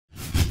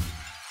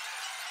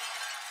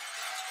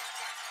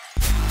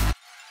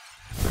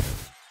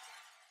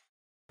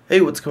Hey,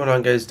 what's going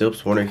on, guys?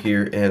 Dopes Warner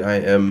here, and I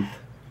am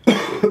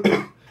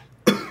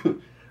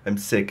I'm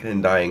sick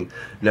and dying.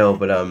 No,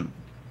 but I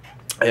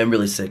am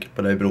really sick,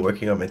 but I've been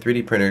working on my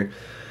 3D printer,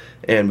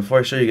 and before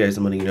I show you guys,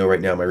 I'm letting you know right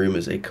now my room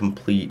is a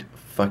complete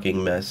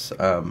fucking mess.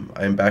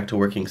 I'm back to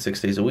working 6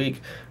 days a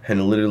week,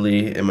 and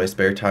literally in my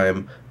spare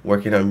time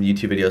working on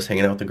YouTube videos,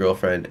 hanging out with the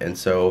girlfriend, and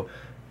so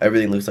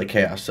everything looks like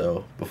chaos.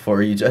 So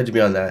before you judge me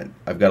on that,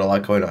 I've got a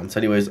lot going on. So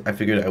anyways, I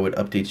figured I would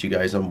update you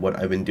guys on what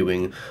I've been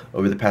doing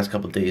over the past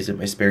couple days in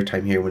my spare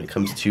time here when it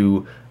comes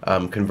to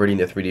converting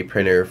the 3D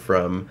printer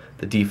from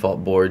the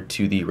default board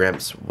to the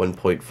Ramps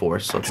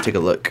 1.4. So let's take a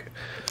look.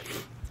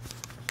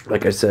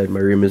 Like I said, my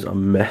room is a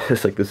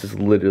mess. Like, this is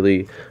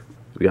literally,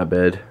 we got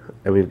bed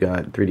and we've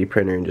got 3D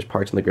printer and just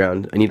parts on the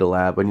ground. I need a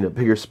lab, I need a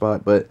bigger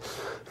spot, but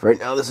for right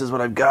now this is what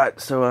I've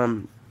got.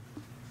 So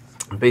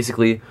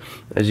basically,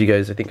 as you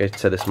guys, I think I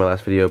said this in my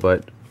last video,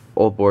 but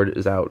old board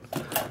is out,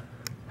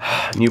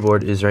 new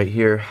board is right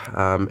here,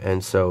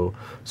 and so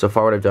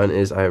far what I've done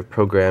is I've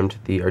programmed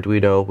the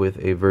Arduino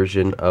with a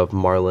version of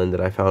Marlin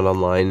that I found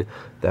online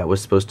that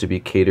was supposed to be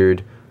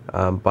catered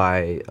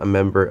by a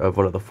member of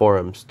one of the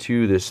forums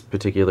to this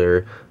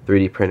particular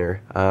 3D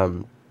printer.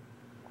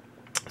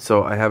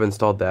 So I have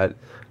installed that,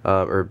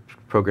 or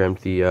programmed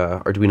the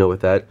Arduino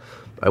with that.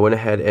 I went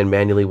ahead and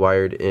manually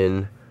wired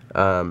in,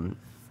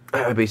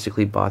 I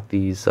basically bought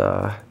these,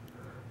 I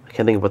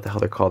can't think of what the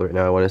hell they're called right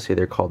now. I want to say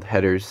they're called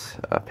headers,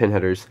 pin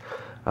headers,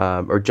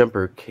 or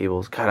jumper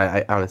cables. God,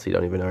 I honestly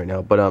don't even know right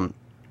now. But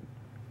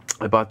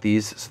I bought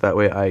these so that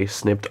way I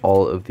snipped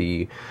all of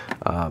the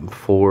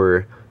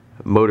 4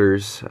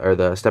 motors, or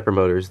the stepper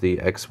motors, the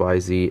X, Y,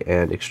 Z,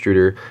 and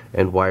extruder,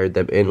 and wired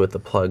them in with the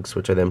plugs,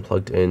 which I then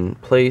plugged in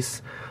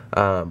place.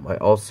 I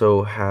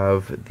also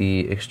have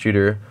the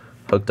extruder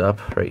hooked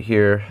up right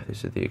here.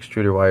 These are the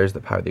extruder wires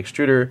that power the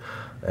extruder,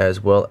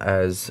 as well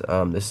as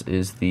this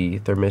is the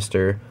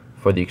thermistor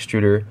for the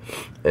extruder.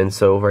 And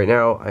so right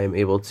now I am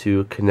able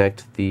to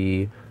connect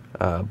the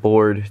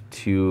board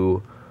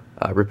to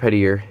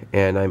Repetier,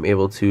 and I'm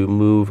able to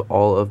move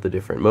all of the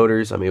different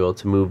motors. I'm able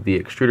to move the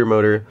extruder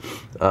motor.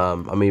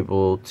 I'm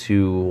able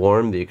to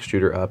warm the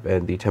extruder up,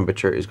 and the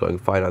temperature is going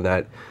fine on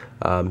that.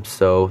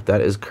 So that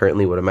is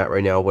currently what I'm at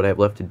right now. What I have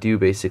left to do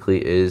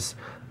basically is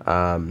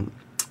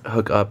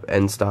hook up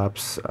end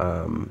stops.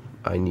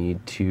 I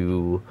need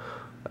to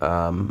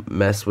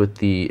mess with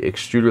the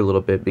extruder a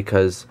little bit,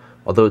 because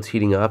although it's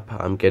heating up,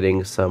 I'm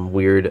getting some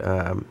weird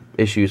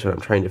issues when I'm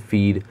trying to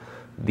feed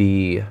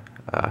the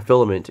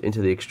filament into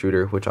the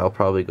extruder, which I'll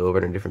probably go over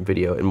in a different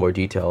video in more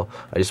detail.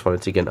 I just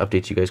wanted to again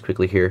update you guys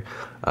quickly here.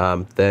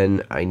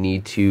 Then I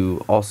need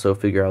to also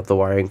figure out the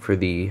wiring for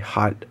the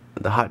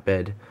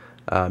hotbed,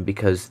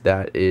 because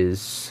that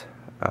is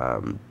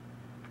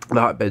the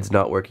hotbed's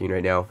not working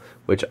right now,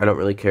 which I don't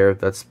really care.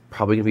 That's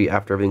probably going to be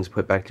after everything's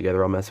put back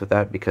together. I'll mess with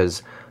that,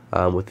 because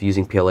with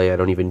using PLA, I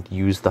don't even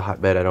use the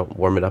hotbed. I don't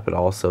warm it up at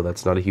all, so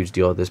that's not a huge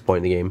deal at this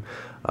point in the game.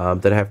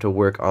 Then I have to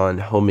work on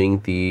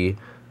homing the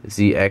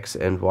Z, X,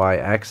 and Y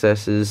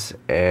accesses,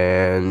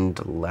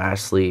 and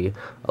lastly,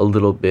 a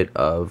little bit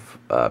of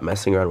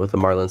messing around with the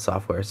Marlin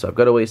software. So I've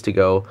got a ways to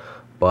go,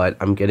 but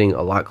I'm getting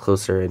a lot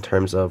closer in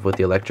terms of with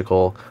the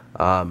electrical,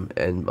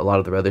 and a lot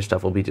of the other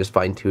stuff will be just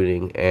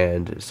fine-tuning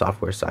and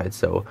software side.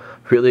 So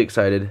really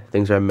excited.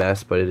 Things are a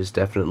mess, but it is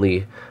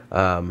definitely,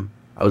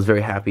 I was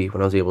very happy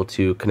when I was able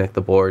to connect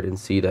the board and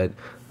see that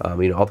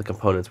you know, all the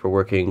components were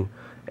working,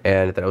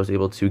 and that I was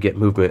able to get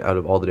movement out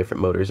of all the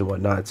different motors and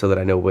whatnot, so that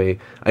I know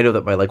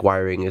that my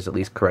wiring is at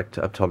least correct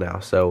up till now.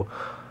 So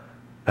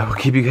I will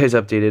keep you guys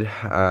updated,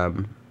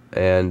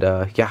 and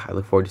yeah, I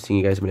look forward to seeing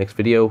you guys in my next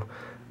video.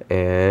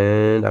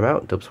 And I'm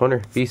out. Dopes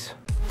Warner. Peace.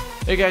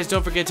 Hey guys,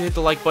 don't forget to hit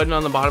the like button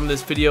on the bottom of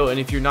this video, and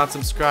if you're not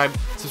subscribed,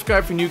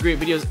 subscribe for new great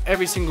videos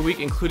every single week,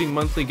 including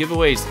monthly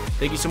giveaways.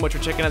 Thank you so much for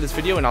checking out this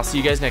video, and I'll see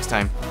you guys next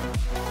time.